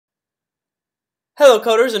Hello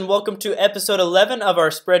coders, and welcome to episode 11 of our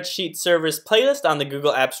Spreadsheet Service playlist on the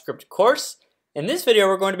Google Apps Script course. In this video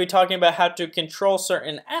we're going to be talking about how to control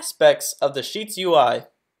certain aspects of the Sheets UI.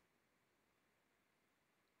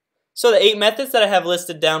 So the 8 methods that I have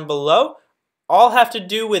listed down below all have to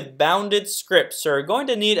do with bounded scripts. So we're going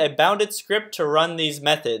to need a bounded script to run these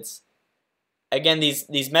methods. Again,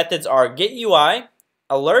 these methods are getUI,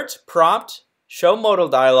 alert, prompt, show modal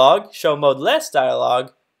dialog, show modeless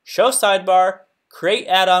dialog, show sidebar, create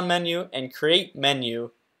add-on menu, and create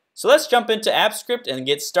menu. So let's jump into AppScript and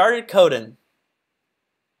get started coding.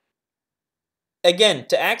 Again,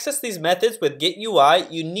 to access these methods with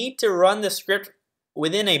getUI, you need to run the script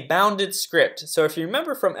within a bounded script. So if you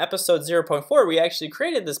remember from episode 0.4, we actually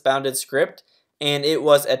created this bounded script and it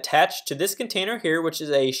was attached to this container here, which is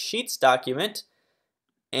a Sheets document.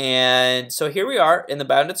 And so here we are in the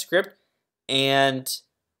bounded script, and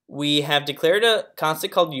we have declared a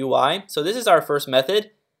constant called UI. So this is our first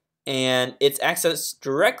method, and it's accessed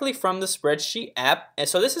directly from the Spreadsheet app. And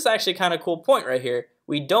so this is actually kind of a cool point right here.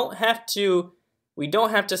 We don't have to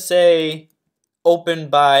say open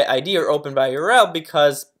by ID or open by URL,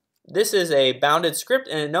 because this is a bounded script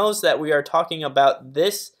and it knows that we are talking about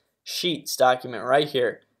this Sheets document right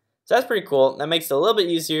here. So that's pretty cool. That makes it a little bit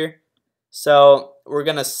easier. So we're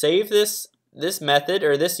gonna save this method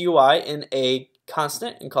or this UI in a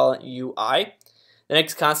constant and call it UI. The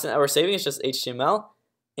next constant that we're saving is just HTML,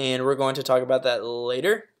 and we're going to talk about that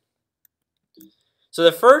later. So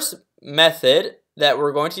the first method that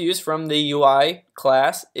we're going to use from the UI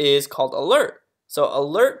class is called alert. So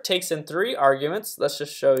alert takes in 3 arguments. Let's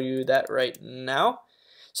just show you that right now.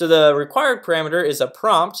 So the required parameter is a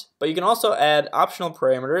prompt, but you can also add optional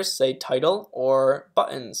parameters, say title or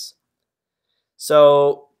buttons.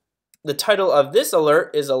 So the title of this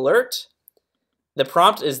alert is alert. The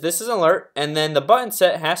prompt is this is an alert, and then the button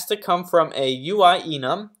set has to come from a UI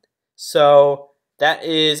enum. So that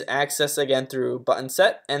is accessed again through button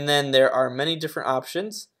set, and then there are many different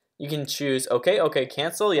options. You can choose OK, OK,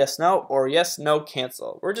 cancel, yes, no, or yes, no,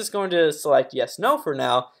 cancel. We're just going to select yes, no for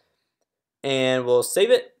now, and we'll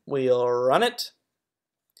save it, we'll run it,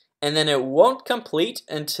 and then it won't complete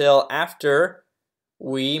until after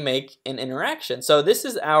we make an interaction. So this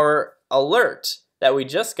is our alert that we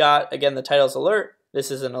just got. Again, the title is alert. This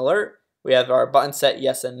is an alert. We have our button set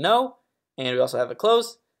yes and no, and we also have a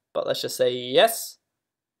close, but let's just say yes.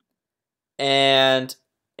 And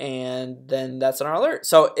then that's our alert.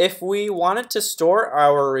 So if we wanted to store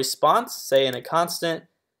our response, say in a constant,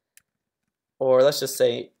 or let's just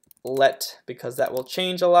say let, because that will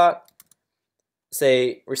change a lot,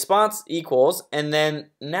 say response equals, and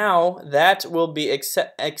then now that will be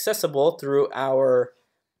accessible through our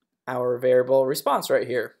variable response right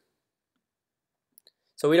here.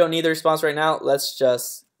 So we don't need the response right now. Let's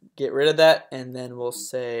just get rid of that, and then we'll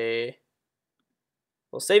save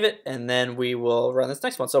it, and then we will run this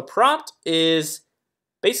next one. So prompt is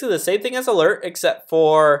basically the same thing as alert, except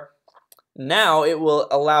for now it will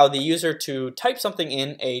allow the user to type something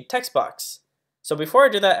in a text box. So before I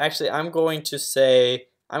do that, actually I'm going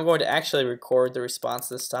to actually record the response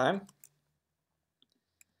this time.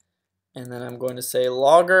 And then I'm going to say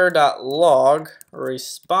logger.log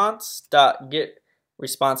response.get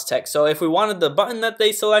response text. So if we wanted the button that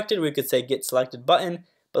they selected, we could say get selected button,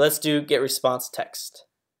 but let's do get response text.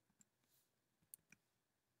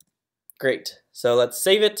 Great. So let's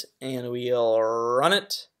save it and we'll run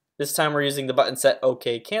it. This time we're using the button set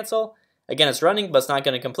OK cancel. Again, it's running, but it's not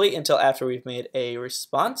going to complete until after we've made a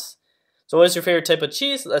response. So what is your favorite type of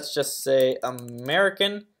cheese? Let's just say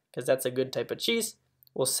American, because that's a good type of cheese.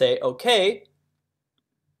 We'll say OK.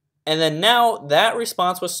 And then now that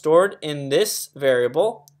response was stored in this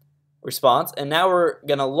variable response, and now we're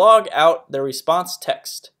going to log out the response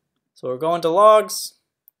text. So we're going to logs.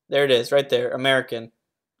 There it is, right there, American.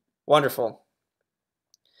 Wonderful.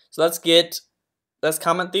 So let's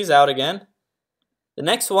comment these out again. The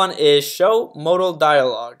next one is show modal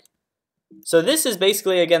dialog. So this is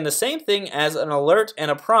basically, again, the same thing as an alert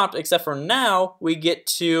and a prompt, except for now we get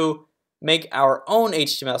to make our own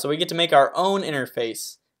HTML. So we get to make our own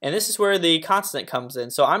interface. And this is where the constant comes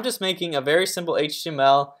in. So I'm just making a very simple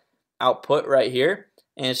HTML output right here.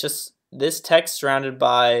 And it's just this text surrounded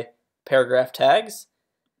by paragraph tags.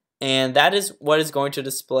 And that is what is going to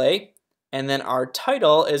display. And then our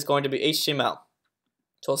title is going to be HTML.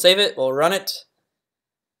 So we'll save it, we'll run it.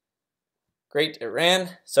 Great, it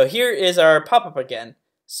ran. So here is our pop-up again.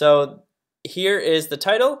 So here is the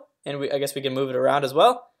title, and I guess we can move it around as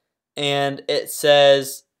well. And it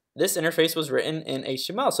says this interface was written in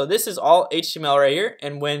HTML. So this is all HTML right here.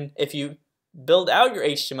 And if you build out your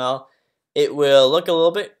HTML, it will look a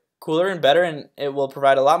little bit cooler and better, and it will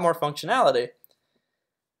provide a lot more functionality.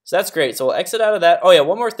 So that's great. So we'll exit out of that. Oh yeah,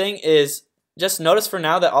 one more thing is just notice for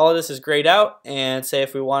now that all of this is grayed out, and say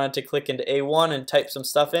if we wanted to click into A1 and type some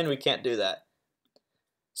stuff in, we can't do that.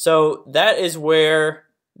 So that is where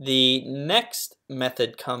the next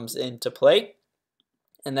method comes into play,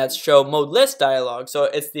 and that's show mode list dialog. So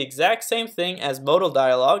it's the exact same thing as modal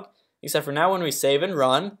dialog, except for now when we save and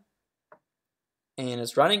run, and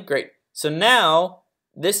it's running, great. So now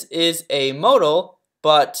this is a modal,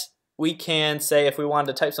 but we can say if we wanted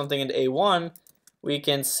to type something into A1, we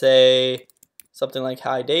can say something like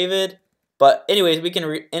hi David. But anyways, we can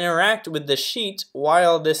interact with the sheet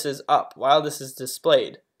while this is up, while this is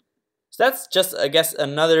displayed. So that's just, I guess,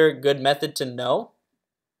 another good method to know.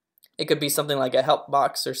 It could be something like a help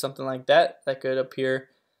box or something like that could appear,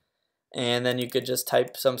 and then you could just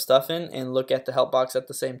type some stuff in and look at the help box at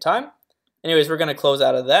the same time. Anyways, we're going to close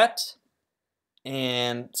out of that.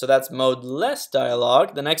 And so that's mode less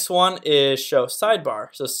dialog. The next one is show sidebar.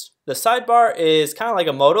 So the sidebar is kind of like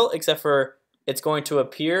a modal, except for it's going to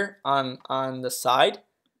appear on the side.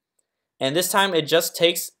 And this time it just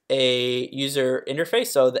takes a user interface,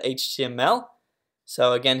 so the HTML.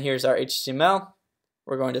 So again, here's our HTML.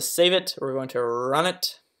 We're going to save it. We're going to run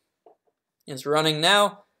it. It's running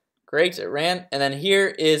now. Great, it ran. And then here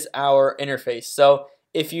is our interface. So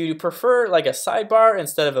if you prefer like a sidebar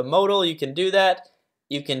instead of a modal, you can do that.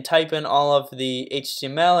 You can type in all of the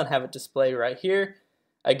HTML and have it display right here.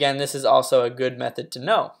 Again, this is also a good method to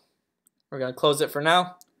know. We're going to close it for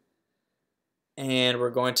now, and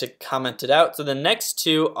we're going to comment it out. So the next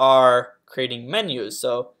two are creating menus.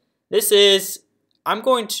 So this is,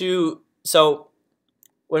 so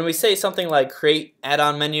when we say something like create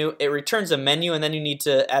add-on menu, it returns a menu and then you need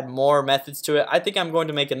to add more methods to it. I think I'm going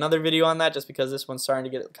to make another video on that just because this one's starting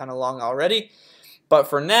to get kind of long already. But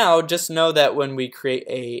for now, just know that when we create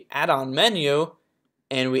a add-on menu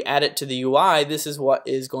and we add it to the UI, this is what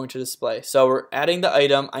is going to display. So we're adding the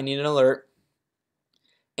item, I need an alert,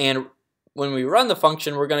 and when we run the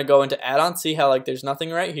function, we're going to go into add-on, see how like there's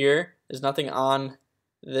nothing right here, there's nothing on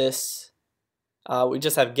this, we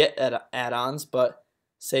just have get add-ons, but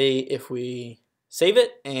say if we save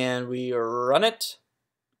it and we run it,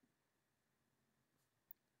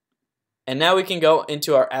 and now we can go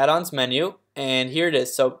into our add-ons menu, and here it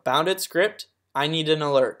is. So bounded script, I need an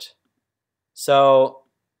alert. So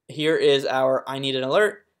here is our I need an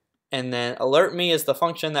alert, and then alert me is the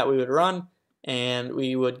function that we would run, and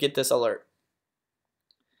we would get this alert.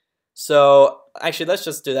 So actually, let's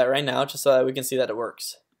just do that right now, just so that we can see that it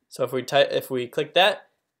works. So if we click that,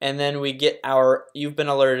 and then we get our you've been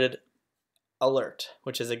alerted alert,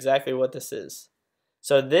 which is exactly what this is.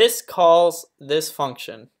 So this calls this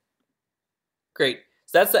function. Great.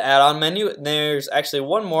 So that's the add-on menu. There's actually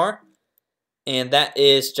one more, and that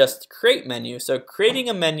is just create menu. So creating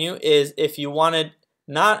a menu is if you wanted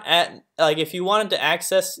if you wanted to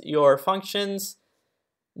access your functions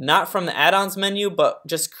not from the add-ons menu, but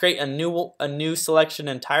just create a new selection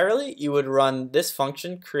entirely, you would run this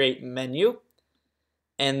function create menu.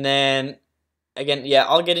 And then again, yeah,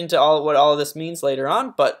 I'll get into what all of this means later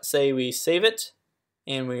on, but say we save it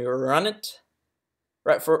and we run it.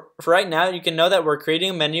 Right, for right now, you can know that we're creating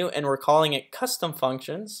a menu and we're calling it custom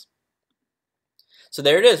functions. So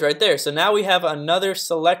there it is right there. So now we have another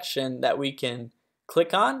selection that we can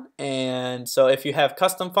click on. And so if you have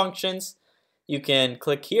custom functions, you can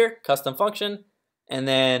click here, custom function, and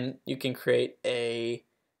then you can create a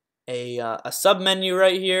sub-menu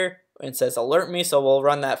right here. It says alert me, so we'll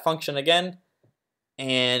run that function again.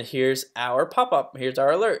 And here's our pop-up. Here's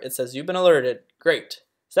our alert. It says you've been alerted. Great.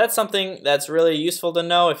 So that's something that's really useful to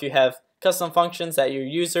know if you have custom functions that your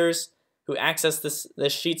users who access this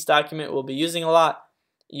Sheets document will be using a lot.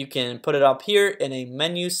 You can put it up here in a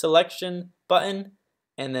menu selection button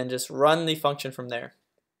and then just run the function from there.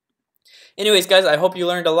 Anyways, guys, I hope you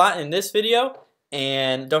learned a lot in this video,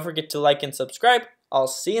 and don't forget to like and subscribe. I'll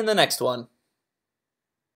see you in the next one.